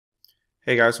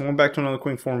Hey guys, welcome back to another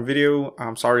quick form video.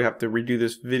 I'm sorry I have to redo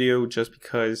this video just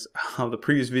because the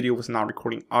previous video was not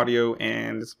recording audio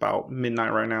and it's about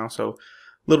midnight right now, so a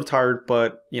little tired,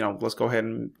 but let's go ahead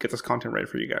and get this content ready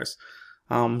for you guys.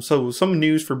 So some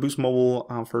news for Boost Mobile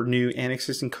for new and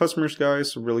existing customers,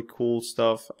 guys. Really cool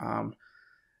stuff. You're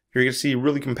going to see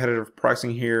really competitive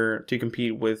pricing here to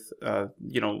compete with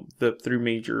the three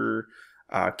major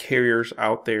carriers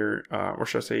out there, or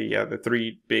should I say, yeah, the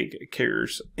three big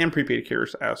carriers and prepaid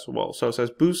carriers as well. So it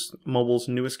says Boost Mobile's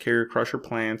newest carrier crusher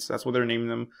plans, that's what they're naming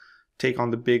them, take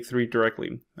on the big three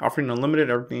directly, offering unlimited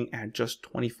everything at just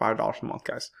 $25 a month,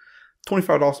 guys.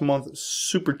 $25 a month,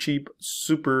 super cheap,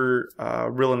 super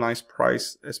really nice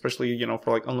price, especially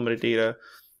for like unlimited data,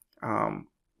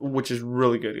 which is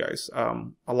really good, guys.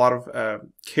 A lot of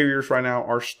carriers right now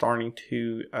are starting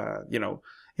to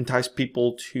entice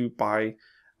people to buy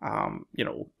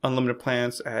unlimited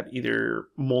plans at either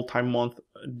multi-month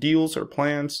deals or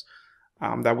plans,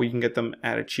 that way you can get them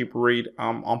at a cheap rate.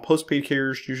 On postpaid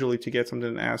carriers, usually to get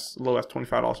something as low as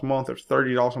 $25 a month or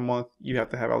 $30 a month, you have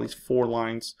to have at least 4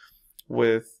 lines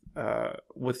with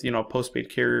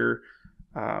postpaid carrier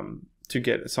to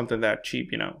get something that cheap,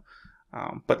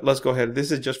 but let's go ahead.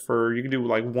 This is just for, you can do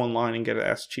like 1 line and get it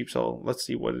as cheap, so let's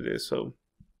see what it is. So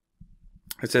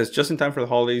it says, just in time for the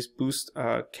holidays, Boost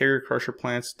carrier crusher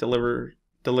plans deliver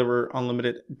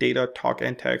unlimited data, talk,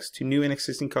 and text to new and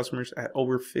existing customers at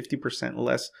over 50%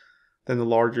 less than the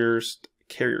largest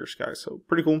carriers, guys. So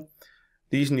pretty cool.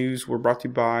 These news were brought to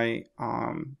you by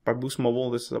Boost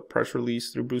Mobile. This is a press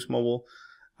release through Boost Mobile.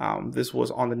 This was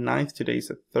on the 9th. Today's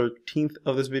the 13th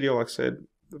of this video. Like I said,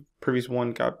 the previous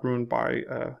one got ruined by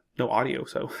no audio,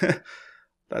 so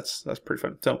That's pretty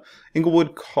fun. So,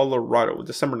 Inglewood, Colorado,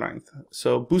 December 9th.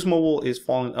 So, Boost Mobile is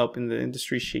following up in the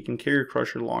industry-shaking carrier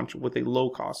crusher launch with a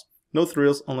low-cost, no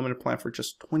thrills, unlimited plan for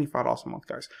just $25 a month,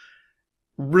 guys.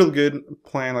 Really good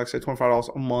plan, like I said,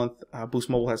 $25 a month. Boost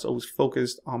Mobile has always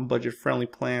focused on budget-friendly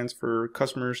plans for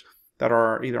customers that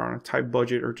are either on a tight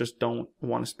budget or just don't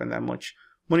want to spend that much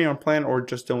money on a plan, or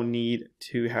just don't need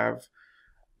to have,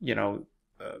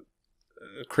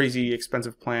 a crazy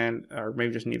expensive plan, or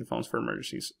maybe just need the phones for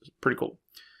emergencies. It's pretty cool.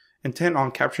 Intent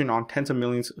on capturing on tens of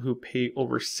millions who pay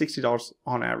over $60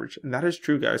 on average. And that is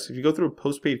true, guys. If you go through a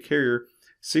postpaid carrier,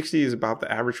 60 is about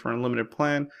the average for an unlimited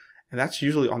plan. And that's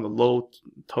usually on the low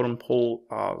totem pole.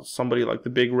 Somebody like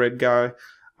the big red guy,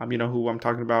 who I'm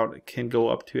talking about, can go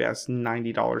up to as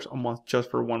 $90 a month just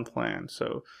for 1 plan.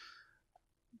 So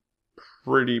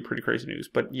pretty crazy news.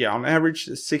 But yeah, on average,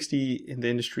 60 in the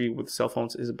industry with cell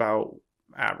phones is about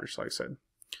average, like I said.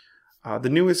 The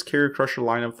newest carrier crusher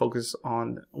lineup focuses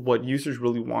on what users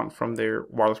really want from their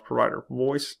wireless provider: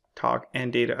 voice, talk,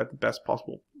 and data at the best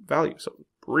possible value. So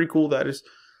pretty cool. That is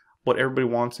what everybody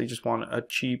wants. They just want a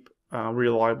cheap,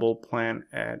 reliable plan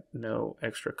at no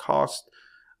extra cost,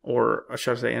 or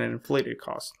should I say, an inflated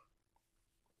cost.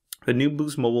 The new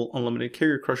Boost Mobile Unlimited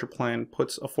Carrier Crusher plan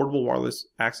puts affordable wireless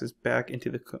access back into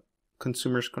the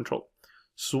consumer's control.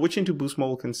 Switching to Boost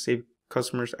Mobile can save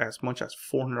customers as much as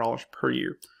 $400 per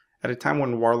year at a time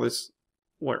when when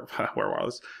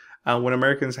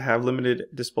Americans have limited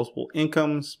disposable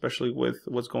income, especially with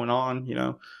what's going on.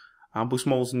 Boost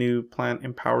Mobile's new plan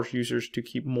empowers users to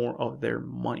keep more of their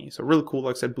money. So really cool.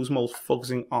 Like I said, Boost Mobile's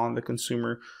focusing on the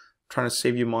consumer, trying to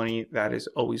save you money. That is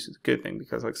always a good thing,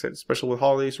 because like I said, especially with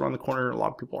holidays around the corner, a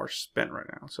lot of people are spent right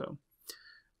now. So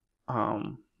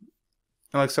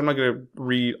and like I said, I'm not going to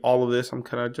read all of this. I'm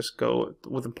kind of just go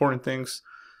with important things.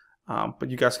 But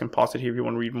you guys can pause it here if you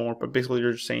want to read more. But basically,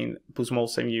 you're just saying Boost Mobile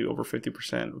saving you over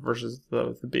 50% versus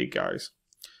the big guys.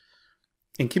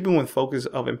 In keeping with the focus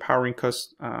of empowering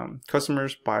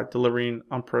customers by delivering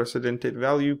unprecedented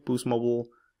value, Boost Mobile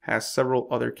has several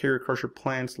other carrier crusher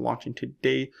plans launching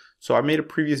today. So I made a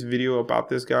previous video about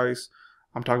this, guys.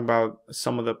 I'm talking about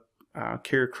some of the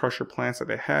carrier crusher plans that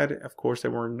they had. Of course, they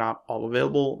were not all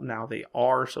available. Now they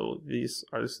are. So these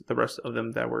are the rest of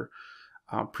them that were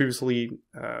previously,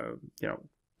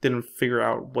 didn't figure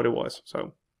out what it was.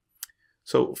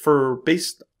 So for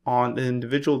based on the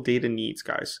individual data needs,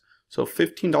 guys. So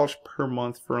 $15 per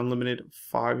month for unlimited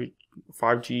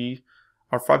 5G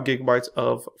or 5 gigabytes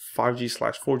of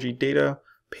 5G/4G data,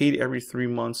 paid every 3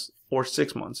 months or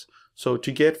 6 months. So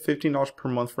to get $15 per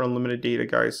month for unlimited data,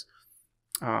 guys,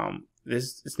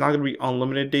 it's not going to be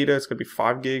unlimited data. It's going to be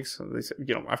 5 gigs. So they said,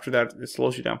 after that it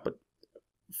slows you down. But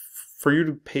for you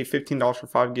to pay $15 for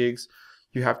 5 gigs,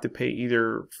 you have to pay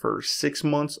either for 6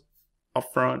 months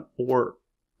upfront or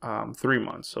 3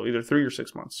 months. So either 3 or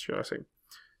 6 months, should I say.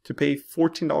 To pay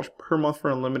 $14 per month for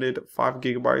unlimited 5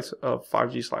 gigabytes of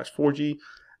 5G/4G,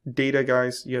 Data,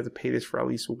 guys, you have to pay this for at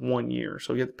least 1 year.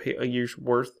 So you have to pay a year's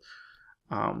worth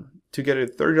to get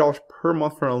it $30 per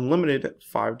month for unlimited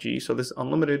 5G. So this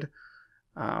unlimited,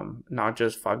 not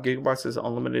just 5 gigabytes, is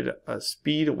unlimited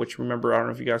speed, which, remember, I don't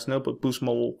know if you guys know, but Boost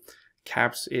Mobile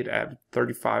caps it at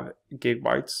 35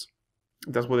 gigabytes.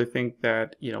 That's what they think,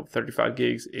 that 35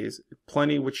 gigs is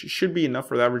plenty, which should be enough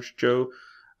for the average Joe.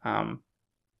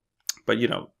 But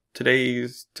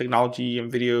today's technology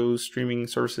and video streaming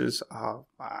services, I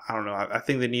don't know, I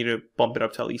think they need to bump it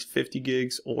up to at least 50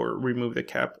 gigs or remove the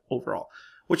cap overall,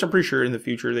 which I'm pretty sure in the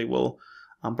future they will.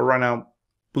 But right now,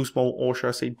 Boost Mobile, or should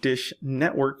I say Dish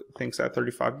Network, thinks that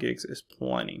 35 gigs is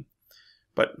plenty.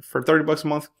 But for $30 a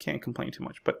month, can't complain too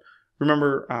much. But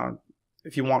remember,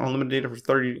 if you want unlimited data for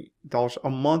 $30 a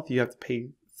month, you have to pay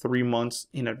 3 months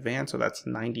in advance, so that's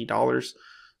 $90.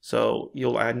 So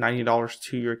you'll add $90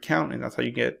 to your account, and that's how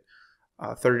you get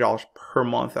 $30 per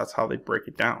month. That's how they break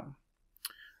it down.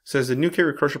 It says the new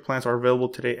carrier commercial plans are available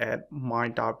today at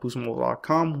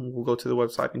my.boostmobile.com. We'll go to the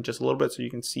website in just a little bit so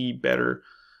you can see better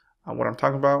what I'm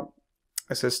talking about.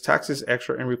 It says taxes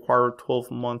extra and require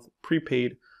 12-month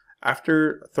prepaid.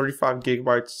 After 35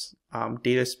 gigabytes,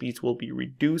 data speeds will be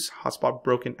reduced. Hotspot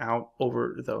broken out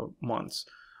over the months.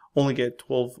 Only get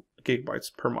 12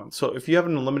 gigabytes per month. So if you have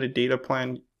an unlimited data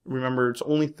plan, remember it's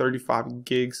only 35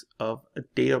 gigs of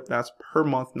data. That's per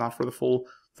month, not for the full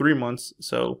 3 months.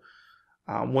 So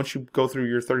once you go through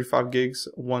your 35 gigs,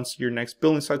 once your next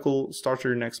billing cycle starts or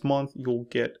your next month, you'll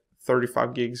get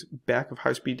 35 gigs back of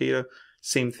high-speed data.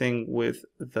 Same thing with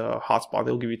the hotspot.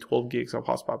 They'll give you 12 gigs of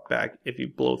hotspot back if you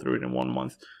blow through it in 1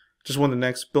 month. Just when the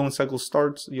next billing cycle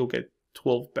starts, you'll get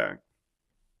 12 back.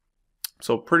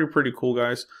 So pretty cool,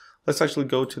 guys. Let's actually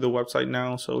go to the website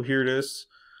now. So here it is.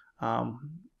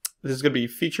 This is going to be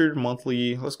featured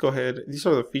monthly. Let's go ahead. These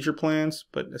are the feature plans,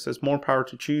 but it says more power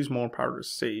to choose, more power to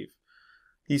save.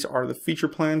 These are the feature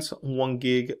plans, 1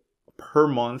 gig per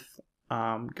month.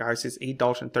 Guys, it's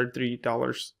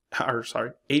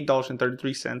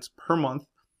 $8.33 per month.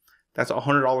 That's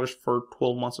 $100 for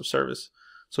 12 months of service.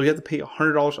 So you have to pay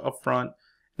 $100 up front,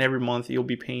 and every month you'll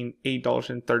be paying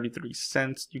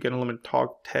 $8.33. You get unlimited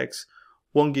talk, text,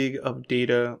 1 gig of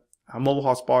data. Mobile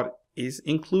hotspot is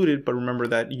included, but remember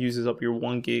that uses up your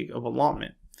 1 gig of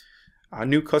allotment.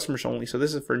 New customers only. So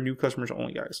this is for new customers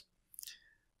only, guys.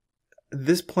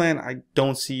 This plan I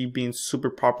don't see being super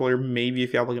popular. Maybe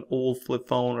if you have like an old flip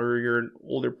phone, or you're an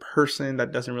older person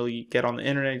that doesn't really get on the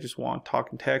internet, you just want talk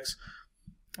and text.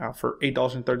 For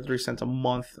 $8.33 a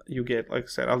month, you get, like I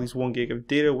said, at least 1 gig of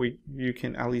data where you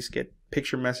can at least get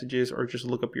picture messages, or just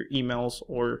look up your emails,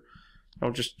 or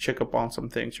just check up on some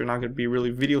things. You're not going to be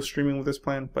really video streaming with this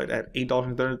plan, but at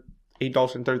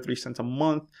 $8.33 a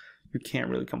month, you can't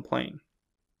really complain.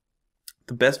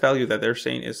 The best value that they're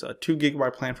saying is a 2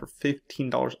 gigabyte plan for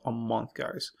 $15 a month,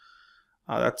 guys.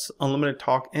 That's unlimited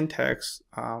talk and text,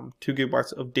 2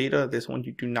 gigabytes of data. This one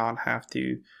you do not have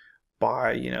to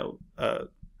buy,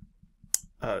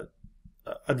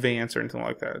 advance or anything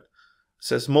like that. It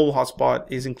says mobile hotspot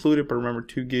is included, but remember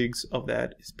 2 gigs of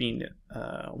that is being,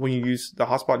 when you use the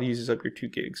hotspot, it uses up your 2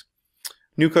 gigs.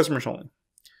 New customers only.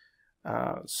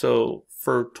 So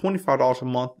for $25 a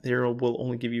month, there will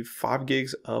only give you 5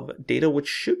 gigs of data, which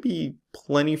should be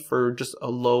plenty for just a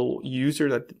low user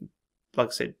that, like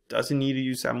I said, doesn't need to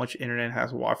use that much internet, has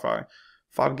Wi-Fi.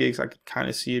 5 gigs, I could kind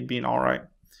of see it being all right.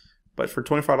 But for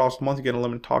 $25 a month, you get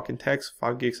unlimited talk and text,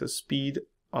 5 gigs of speed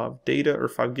of data, or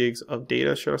 5 gigs of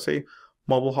data, should I say,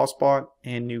 mobile hotspot,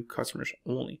 and new customers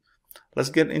only.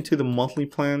 Let's get into the monthly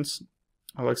plans.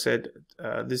 Like I said,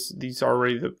 these are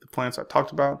already the plans I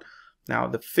talked about. Now,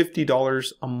 the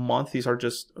 $50 a month, these are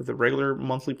just the regular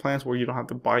monthly plans where you don't have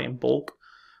to buy in bulk.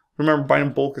 Remember, buying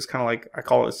in bulk is kind of like, I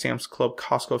call it a Sam's Club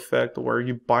Costco effect, where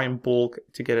you buy in bulk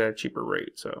to get it at a cheaper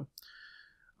rate. So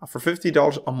for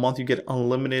 $50 a month, you get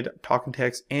unlimited talk and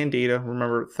text and data.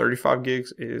 Remember, 35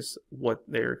 gigs is what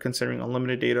they're considering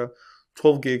unlimited data.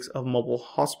 12 gigs of mobile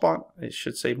hotspot. It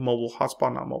should say mobile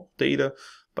hotspot, not mobile data,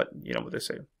 but you know what they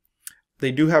say.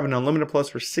 They do have an unlimited plus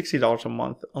for $60 a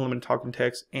month, unlimited talk and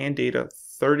text and data,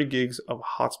 30 gigs of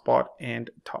hotspot, and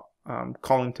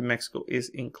calling to Mexico is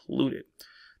included.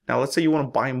 Now, let's say you want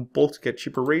to buy in bulk to get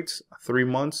cheaper rates, 3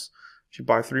 months. If you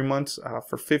buy 3 months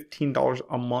for $15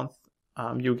 a month,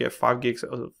 you'll get 5 gigs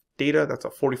of data. That's a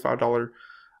 $45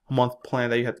 a month plan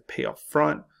that you have to pay up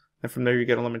front. And from there, you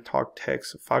get unlimited talk,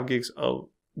 text, 5 gigs of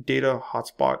data,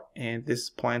 hotspot, and this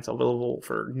plan's available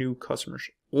for new customers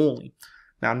only.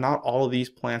 Now, not all of these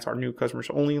plans are new customers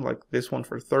only, like this one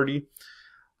for $30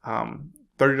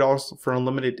 for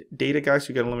unlimited data, guys.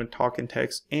 You get unlimited talk and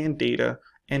text and data,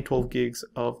 and 12 gigs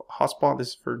of hotspot. This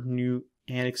is for new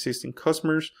and existing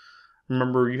customers.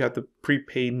 Remember, you have to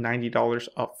prepay $90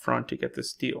 up front to get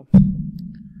this deal.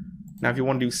 Now, if you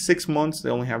want to do 6 months, they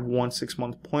only have one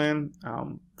 6-month plan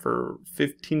for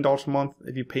 $15 a month.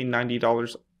 If you pay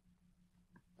 $90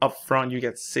 up front, you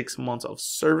get 6 months of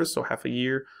service, so half a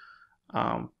year.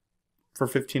 For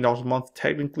 $15 a month,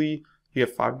 technically, you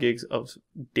get 5 gigs of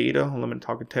data, unlimited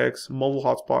talk and text, mobile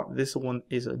hotspot. This one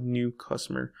is a new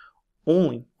customer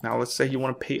only. Now, let's say you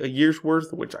want to pay a year's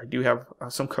worth, which I do have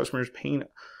some customers paying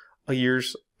a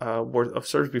year's worth of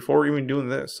service before even doing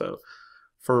this. So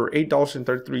for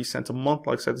 $8.33 a month,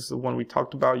 like I said, this is the one we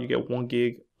talked about. You get 1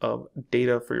 gig of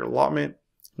data for your allotment,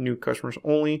 new customers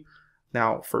only.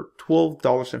 Now for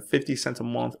 $12.50 a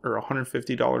month or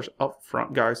 $150 up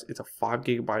front, guys, it's a 5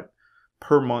 gigabyte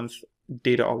per month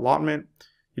data allotment.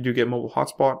 You do get mobile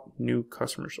hotspot, new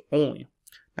customers only.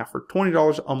 Now for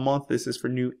 $20 a month, this is for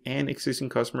new and existing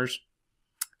customers.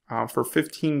 For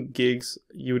 15 gigs,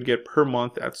 you would get per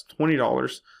month, that's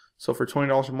 $20. So for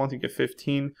 $20 a month, you get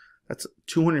 15. That's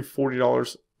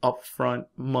 $240 upfront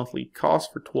monthly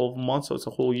cost for 12 months, so it's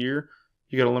a whole year.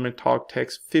 You get unlimited talk,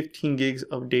 text, 15 gigs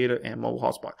of data, and mobile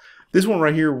hotspot. This one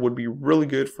right here would be really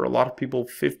good for a lot of people.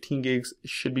 15 gigs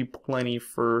should be plenty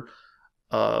for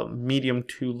medium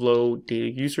to low data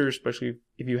users, especially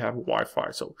if you have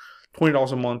Wi-Fi. So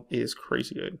 $20 a month is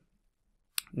crazy good.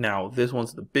 Now, this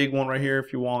one's the big one right here.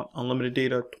 If you want unlimited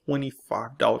data,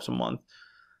 $25 a month.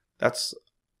 That's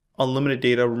unlimited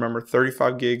data. Remember,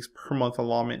 35 gigs per month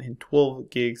allotment and 12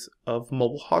 gigs of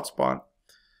mobile hotspot.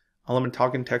 Unlimited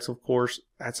talk and text, of course,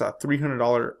 that's a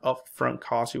 $300 upfront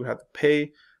cost you would have to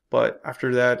pay. But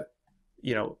after that,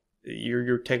 you know,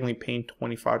 you're technically paying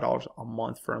 $25 a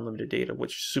month for unlimited data,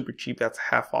 which is super cheap. That's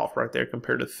half off right there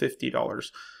compared to $50.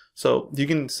 So you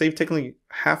can save technically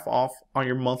half off on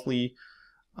your monthly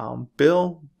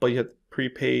bill, but you have to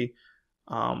prepay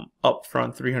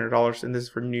upfront $300, and this is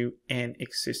for new and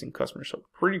existing customers. So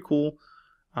pretty cool.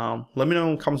 Let me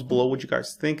know in the comments below what you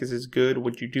guys think. Is this good?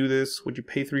 Would you do this? Would you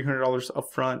pay $300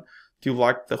 upfront? Do you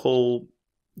like the whole,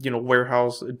 you know,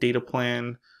 warehouse data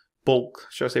plan, bulk,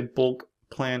 should I say bulk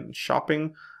plan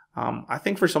shopping? I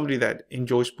think for somebody that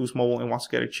enjoys Boost Mobile and wants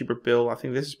to get a cheaper bill, I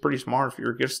think this is pretty smart. If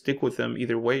you're gonna stick with them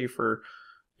either way for,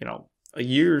 you know, a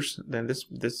year's, then this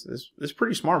is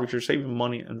pretty smart because you're saving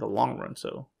money in the long run.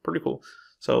 So pretty cool.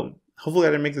 So hopefully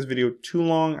I didn't make this video too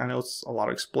long. I know it's a lot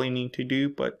of explaining to do,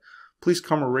 but please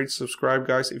comment, rate, subscribe,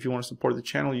 guys. If you want to support the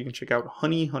channel, you can check out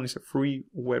Honey. Honey's a free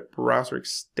web browser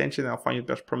extension that'll find you the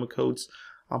best promo codes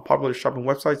on popular shopping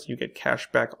websites. You get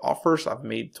cashback offers. I've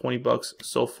made 20 bucks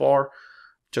so far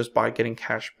just by getting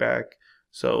cash back.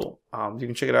 So you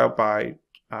can check it out by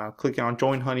clicking on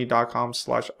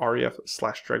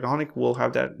joinhoney.com/ref/dragonic. We'll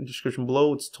have that in the description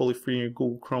below. It's totally free in your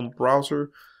Google Chrome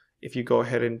browser. If you go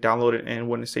ahead and download it, and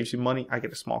when it saves you money, I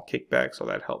get a small kickback, so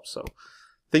that helps. So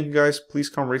thank you guys. Please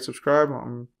comment, rate, subscribe.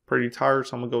 I'm pretty tired,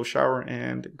 so I'm gonna go shower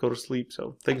and go to sleep.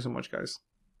 So thank you so much, guys.